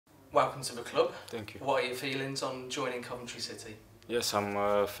Welcome to the club. Thank you. What are your feelings on joining Coventry City? Yes, I'm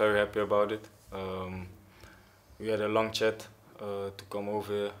very happy about it. We had a long chat to come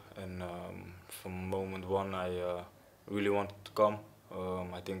over here, and from moment one I really wanted to come.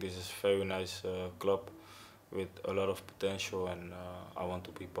 I think this is a very nice club with a lot of potential, and I want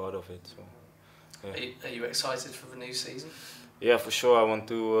to be part of it. So, yeah. Are you excited for the new season? Yeah, for sure. I want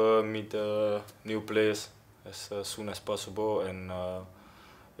to meet new players as soon as possible, and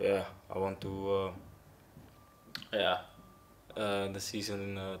yeah, I want to the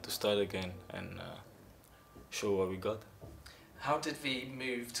season to start again and show what we got. How did the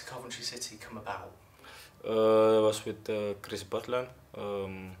move to Coventry City come about? It was with Chris Butler.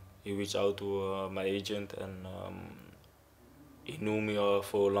 He reached out to my agent, and he knew me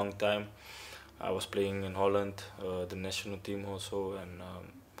for a long time. I was playing in Holland, the national team also, and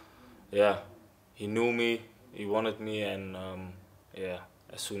yeah, he knew me, he wanted me, and yeah,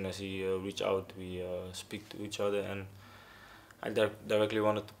 as soon as he reached out, we speak to each other, and I directly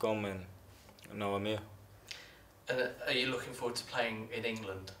wanted to come, and now I'm here. And are you looking forward to playing in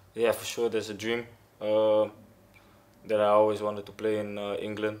England? Yeah, for sure. There's a dream that I always wanted to play in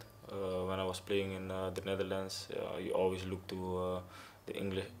England. When I was playing in the Netherlands, you always look to the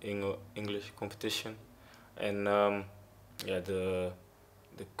English competition, and yeah, the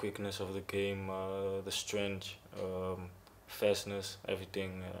quickness of the game, the strength, fastness,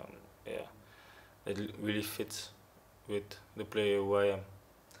 everything. Yeah, it really fits with the player who I am.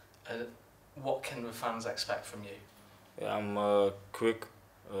 What can the fans expect from you? Yeah, I'm quick,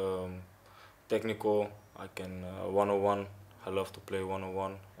 technical. I can one-on-one. I love to play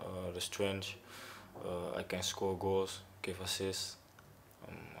one-on-one. The strength. I can score goals, give assists.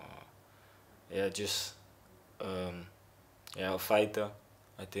 Yeah, just yeah, a fighter.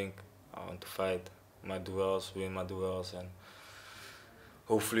 I think I want to fight my duels, win my duels, and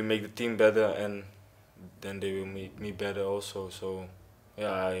hopefully make the team better, and then they will make me better also. So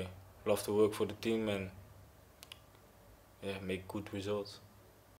yeah, I love to work for the team and yeah, make good results.